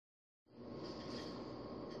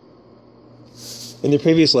In the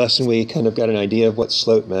previous lesson, we kind of got an idea of what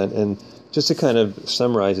slope meant, and just to kind of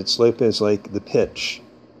summarize it, slope is like the pitch,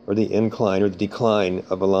 or the incline, or the decline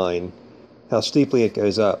of a line, how steeply it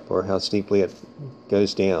goes up, or how steeply it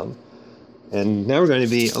goes down. And now we're going to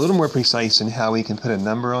be a little more precise in how we can put a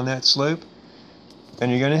number on that slope,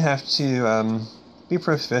 and you're going to have to be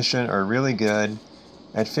proficient or really good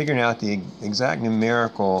at figuring out the exact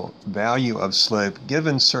numerical value of slope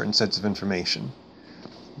given certain sets of information.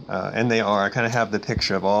 And they are, I kind of have the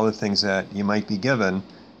picture of all the things that you might be given,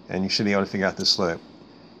 and you should be able to figure out the slope.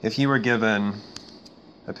 If you were given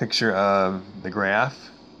a picture of the graph,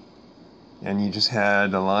 and you just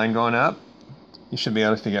had a line going up, you should be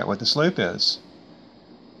able to figure out what the slope is.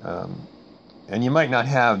 And you might not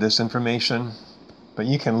have this information, but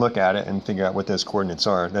you can look at it and figure out what those coordinates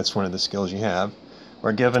are. That's one of the skills you have.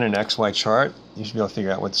 Or given an XY chart, you should be able to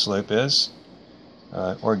figure out what the slope is.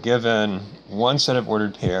 Or given one set of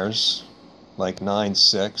ordered pairs, like 9,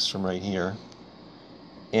 6 from right here,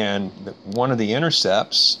 and one of the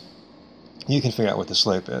intercepts, you can figure out what the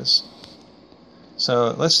slope is.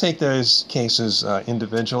 So let's take those cases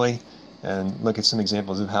individually and look at some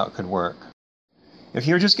examples of how it could work. If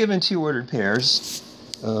you're just given 2 ordered pairs,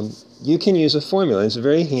 you can use a formula. It's a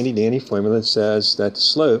very handy-dandy formula that says that the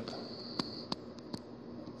slope,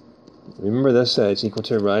 remember this, it's equal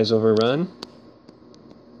to rise over run.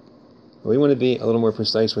 We want to be a little more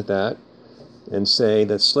precise with that and say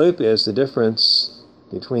that slope is the difference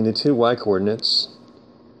between the 2 y coordinates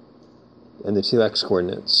and the 2 x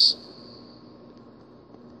coordinates.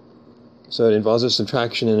 So it involves a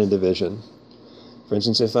subtraction and a division. For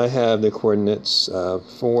instance, if I have the coordinates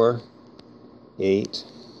 4, 8,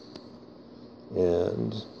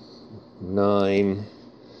 and 9,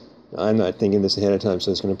 I'm not thinking this ahead of time,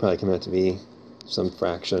 so it's going to probably come out to be some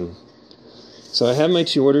fraction. So I have my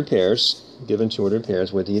 2 ordered pairs. Given 2 ordered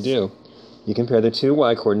pairs, what do? You compare the 2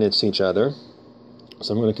 y coordinates to each other.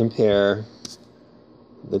 So I'm going to compare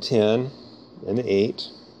the 10 and the 8,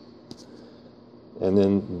 and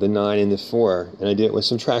then the 9 and the 4, and I do it with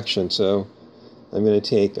subtraction. So I'm going to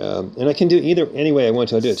take, and I can do either any way I want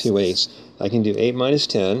to. I'll do it 2 ways. I can do 8 minus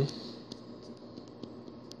 10,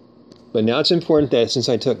 but now it's important that since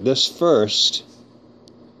I took this first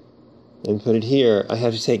and put it here, I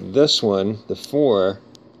have to take this one, the 4,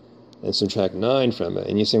 and subtract 9 from it.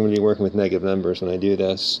 And you see I'm going to be working with negative numbers when I do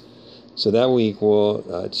this. So that will equal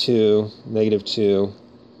negative 2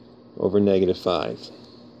 over negative 5,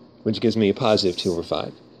 which gives me a positive 2 over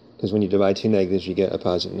 5. Because when you divide 2 negatives, you get a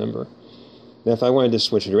positive number. Now if I wanted to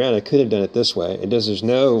switch it around, I could have done it this way. There's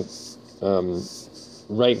no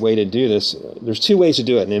right way to do this. There's 2 ways to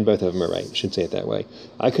do it, and then both of them are right. I should say it that way.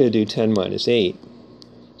 I could do 10 minus 8,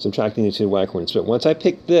 subtracting the 2 y coordinates. But once I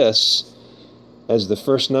pick this as the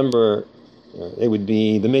first number, it would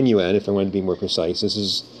be the minuend if I wanted to be more precise. This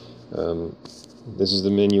is the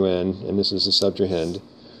minuend, and this is the subtrahend.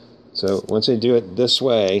 So once I do it this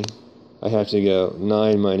way, I have to go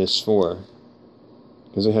 9 minus 4,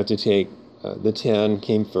 because I have to take the 10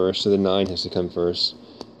 came first, so the 9 has to come first.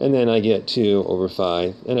 And then I get 2 over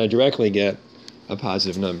 5, and I directly get a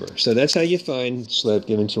positive number. So that's how you find slope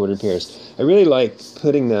given 2 ordered pairs. I really like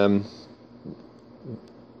putting them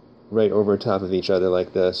right over top of each other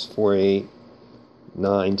like this, 4, 8,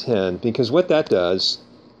 9, 10, because what that does,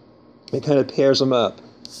 it kind of pairs them up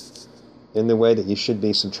in the way that you should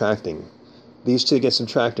be subtracting. These 2 get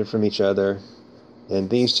subtracted from each other, and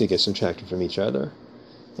these 2 get subtracted from each other.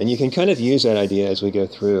 And you can kind of use that idea as we go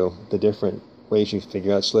through the different ways you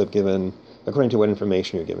figure out slope given according to what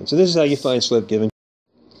information you're given. So this is how you find slope given.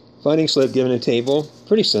 Finding slope given a table,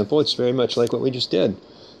 pretty simple. It's very much like what we just did.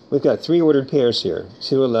 We've got 3 ordered pairs here,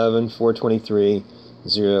 2, 11, 4, 23,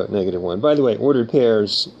 0, negative 1. By the way, ordered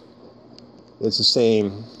pairs, it's the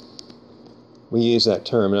same. We use that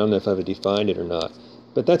term. I don't know if I've defined it or not,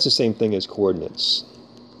 but that's the same thing as coordinates.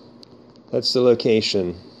 That's the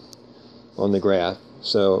location on the graph.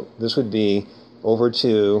 So this would be over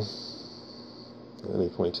 2, let me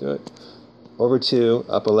point to it, over 2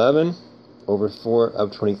 up 11, over 4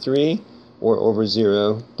 up 23, or over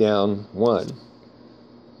 0 down 1.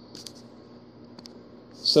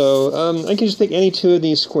 So I can just pick any 2 of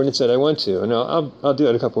these coordinates that I want to, and I'll do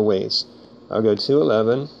it a couple of ways. I'll go 2,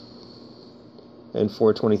 11, and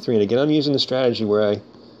 4, 23. And again, I'm using the strategy where I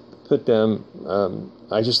put them,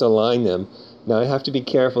 I just align them. Now I have to be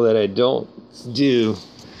careful that I don't do,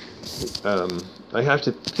 I have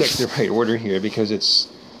to pick the right order here because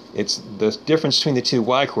it's the difference between the 2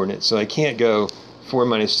 y coordinates. So I can't go 4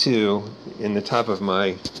 minus 2 in the top of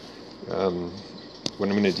my, what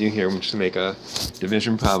I'm going to do here, I'm just going to make a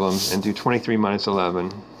division problem and do 23 minus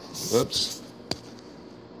 11. Whoops.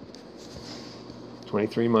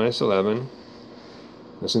 23 minus 11.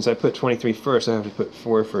 Now since I put 23 first, I have to put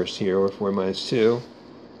 4 first here, or 4 minus 2.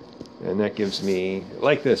 And that gives me,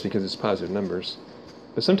 like this because it's positive numbers.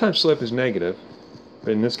 But sometimes slope is negative,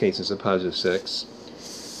 but in this case it's a positive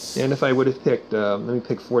 6. And if I would have picked, let me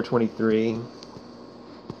pick 423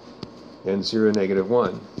 and 0, negative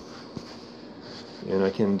 1. And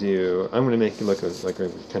I can do, I'm going to make it look like a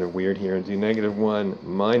kind of weird here, and do negative 1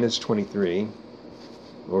 minus 23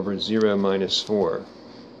 over 0 minus 4.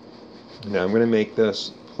 Now I'm going to make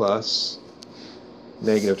this plus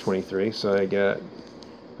negative 23, so I've got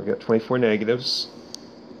 24 negatives,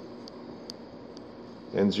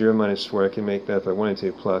 and 0 minus 4, I can make that if I wanted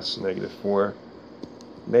to, plus negative 4.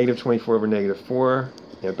 Negative 24 over negative 4,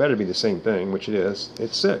 it better be the same thing, which it is,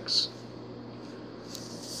 it's 6.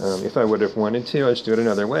 If I would have wanted to, I'd just do it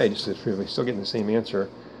another way, just to prove we're still getting the same answer.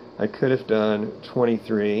 I could have done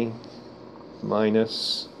 23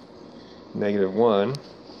 minus negative 1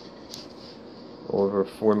 over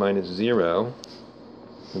 4 minus 0.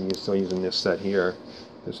 And you're still using this set here.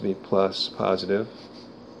 This would be plus positive,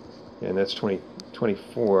 and that's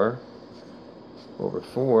 24 over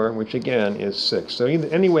 4, which again is 6. So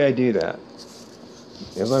any way I do that,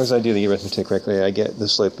 as long as I do the arithmetic correctly, I get the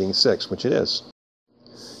slope being 6, which it is.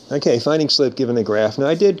 Okay, finding slope given a graph. Now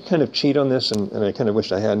I did kind of cheat on this, and I kind of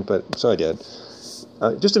wished I hadn't, but so I did.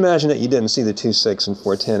 Just imagine that you didn't see the 2, 6, and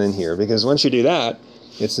 4, 10 in here, because once you do that,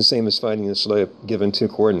 it's the same as finding the slope given 2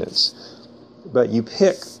 coordinates. But you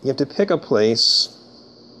have to pick a place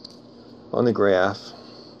on the graph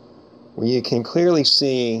where you can clearly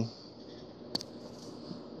see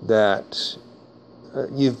that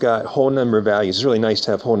you've got whole number values. It's really nice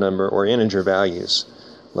to have whole number or integer values.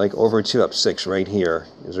 Like over 2 up 6 right here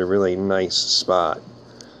is a really nice spot.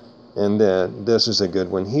 And then this is a good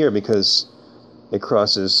one here because it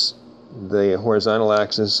crosses the horizontal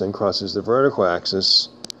axis and crosses the vertical axis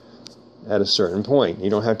at a certain point. You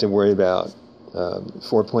don't have to worry about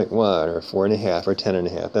 4.1 or 4.5 or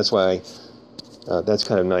 10.5. That's why that's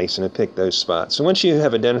kind of nice, and I picked those spots. So once you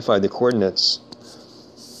have identified the coordinates,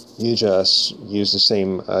 you just use the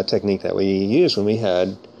same technique that we used when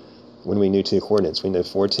we knew 2 coordinates. We know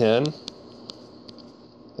 4, 10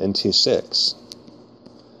 and 2, 6.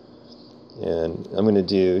 And I'm going to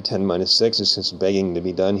do 10 minus 6. It's just begging to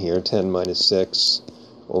be done here. 10 minus 6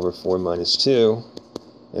 over 4 minus 2.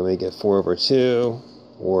 And we get 4 over 2,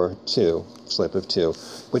 or 2, slope of 2.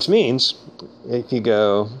 Which means, if you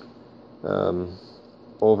go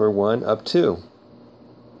over 1 up 2,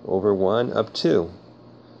 over 1 up 2.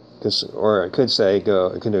 Or I could say, I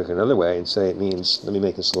could do it another way and say it means, let me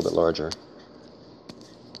make this a little bit larger.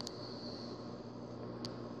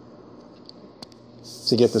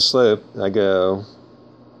 To get the slope, I go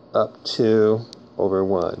up 2 over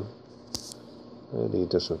 1. I'll do a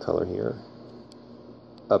different color here.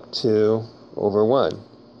 Up 2 over 1.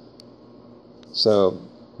 So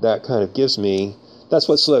that kind of gives me, that's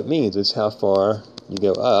what slope means. It's how far you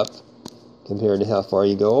go up compared to how far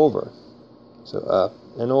you go over. So up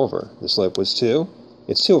and over. The slope was 2.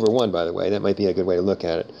 It's 2 over 1, by the way. That might be a good way to look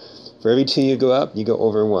at it. For every 2 you go up, you go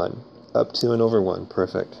over 1. Up 2 and over 1.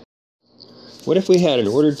 Perfect. What if we had an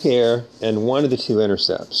ordered pair and one of the 2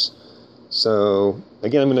 intercepts? So,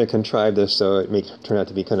 again, I'm going to contrive this so it may turn out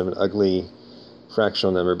to be kind of an ugly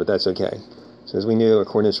fractional number, but that's okay. So as we knew, our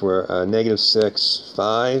coordinates were negative 6,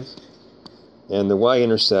 5, and the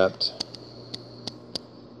y-intercept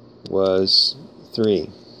was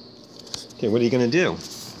 3. Okay, what are you going to do?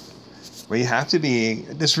 Well, you have to be,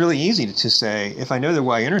 it's really easy to say, if I know the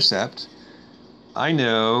y-intercept, I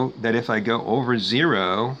know that if I go over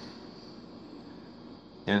 0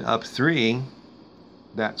 and up 3,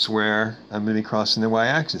 that's where I'm going to be crossing the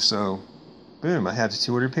y-axis. So, boom, I have the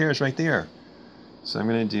 2 ordered pairs right there. So I'm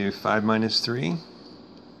going to do 5 minus 3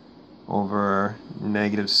 over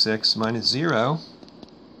negative 6 minus 0,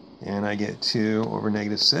 and I get 2 over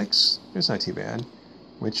negative 6. It's not too bad,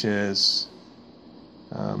 which is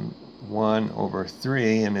 1 over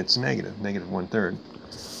 3, and it's negative 1/3.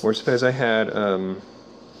 Or suppose I had,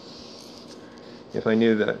 if I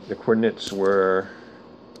knew that the coordinates were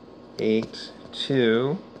 8,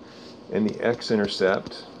 2, and the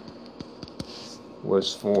x-intercept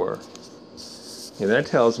was 4. Okay, that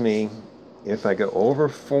tells me if I go over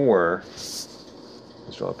 4,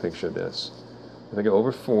 let's draw a picture of this. If I go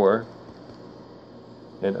over 4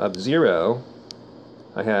 and up 0,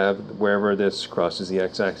 I have wherever this crosses the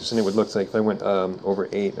x-axis, and it would look like if I went over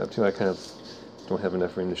 8 up 2, I kind of don't have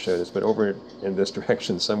enough room to show this, but over in this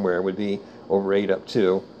direction somewhere would be over 8 up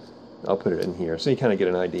 2. I'll put it in here, so you kind of get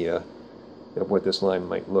an idea of what this line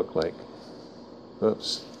might look like.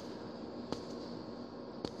 Oops.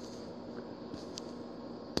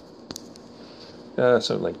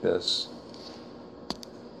 Something like this.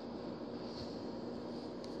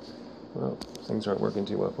 Well, things aren't working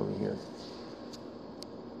too well for me here.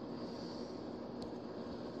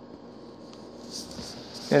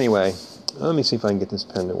 Anyway, let me see if I can get this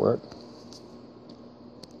pen to work.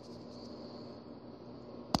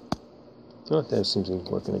 Oh, that seems to be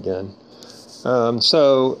working again.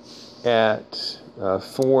 So at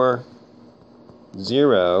 4,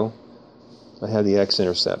 0, I have the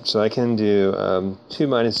x-intercept. So I can do 2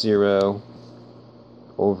 minus 0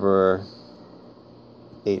 over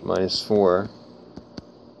 8 minus 4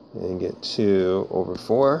 and get 2 over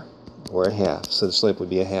 4, or a half. So the slope would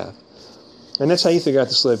be a half. And that's how you figure out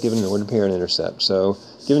the slope given an ordered pair and intercept. So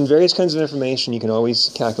given various kinds of information, you can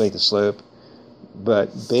always calculate the slope.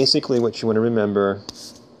 But basically what you want to remember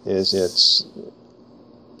is it's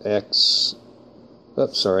x,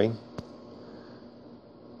 oops, sorry.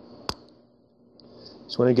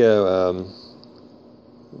 Just want to go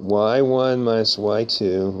y1 minus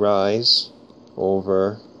y2, rise,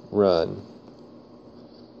 over, run.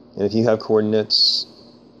 And if you have coordinates,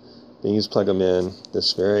 then you just plug them in,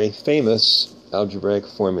 this very famous algebraic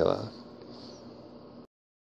formula.